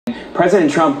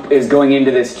President Trump is going into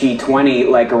this G20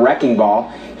 like a wrecking ball.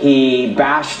 He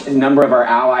bashed a number of our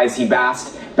allies. He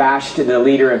bashed the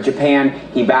leader of Japan.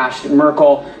 He bashed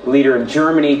Merkel, the leader of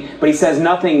Germany, but he says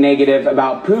nothing negative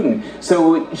about Putin.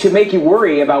 So it should make you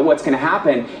worry about what's going to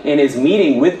happen in his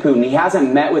meeting with Putin. He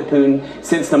hasn't met with Putin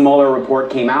since the Mueller report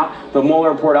came out. The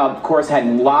Mueller report, of course, had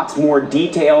lots more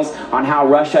details on how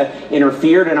Russia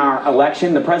interfered in our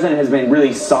election. The president has been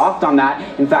really soft on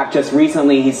that. In fact, just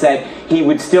recently he said he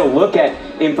would still look at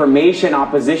information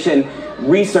opposition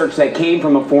research that came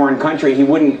from a foreign country. He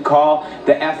wouldn't call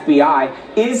the FBI.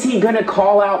 Is he going to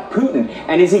call out Putin?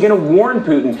 And is he going to warn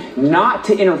Putin not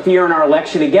to interfere in our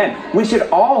election again? We should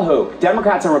all hope,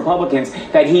 Democrats and Republicans,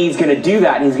 that he's going to do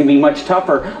that and he's going to be much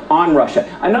tougher on Russia.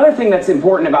 Another thing that's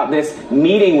important about this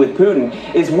meeting with Putin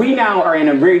is we now are in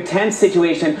a very tense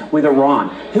situation with Iran.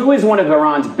 Who is one of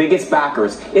Iran's biggest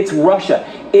backers? It's Russia.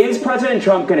 Is President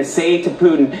Trump going to say to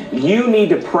Putin, you need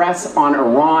to press on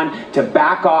Iran to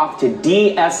back off, to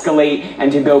de-escalate,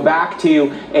 and to go back to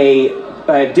a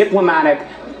diplomatic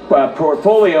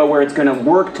portfolio where it's going to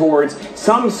work towards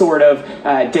some sort of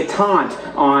detente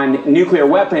on nuclear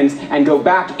weapons and go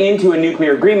back into a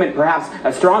nuclear agreement, perhaps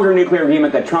a stronger nuclear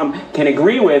agreement that Trump can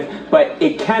agree with, but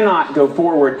it cannot go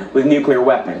forward with nuclear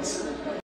weapons?